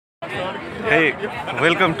Hey,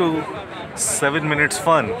 welcome to 7 Minutes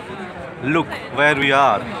Fun. Look where we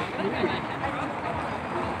are.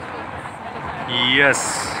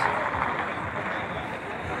 Yes.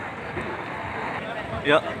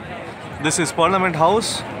 Yeah, this is Parliament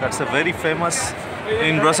House. That's a very famous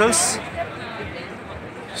in Brussels.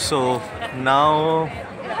 So now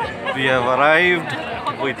we have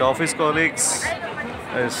arrived with office colleagues.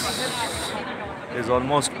 Is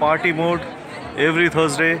almost party mode every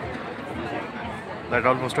Thursday. That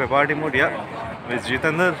almost a party mode, yeah. With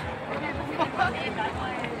Jitender.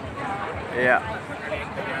 Yeah.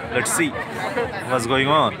 Let's see what's going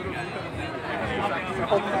on.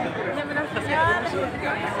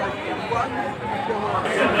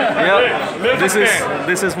 Yeah,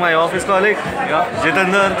 this is my office colleague. Yeah,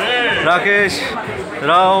 Jitender, Rakesh,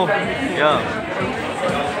 Rao. Yeah,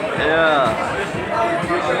 yeah.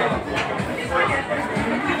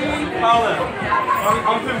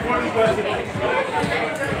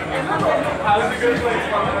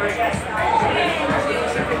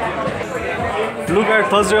 Look at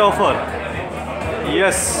Thursday offer.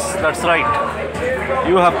 Yes, that's right.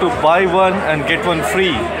 You have to buy one and get one free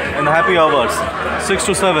in happy hours, 6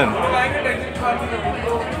 to 7.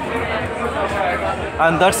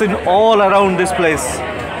 And that's in all around this place.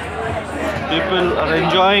 People are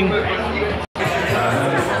enjoying.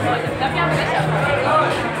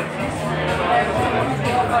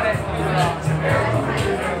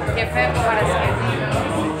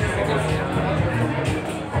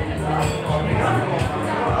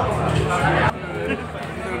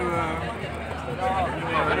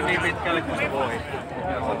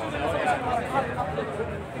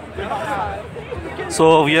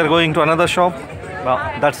 So we are going to another shop.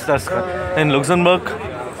 That's in Luxembourg.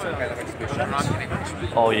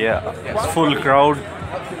 Oh yeah, it's full crowd.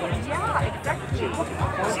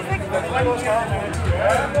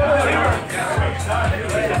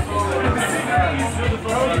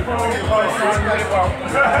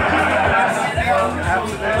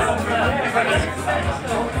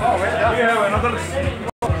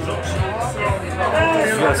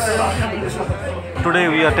 Yes. Today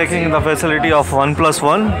we are taking the facility of 1+1.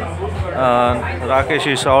 Rakesh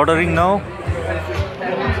is ordering now.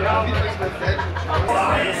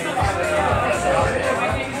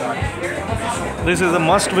 This is a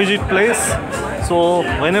must-visit place. So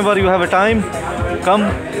whenever you have a time, come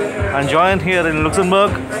and join here in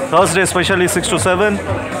Luxembourg. Thursday especially 6 to 7.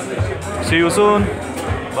 See you soon.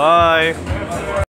 Bye.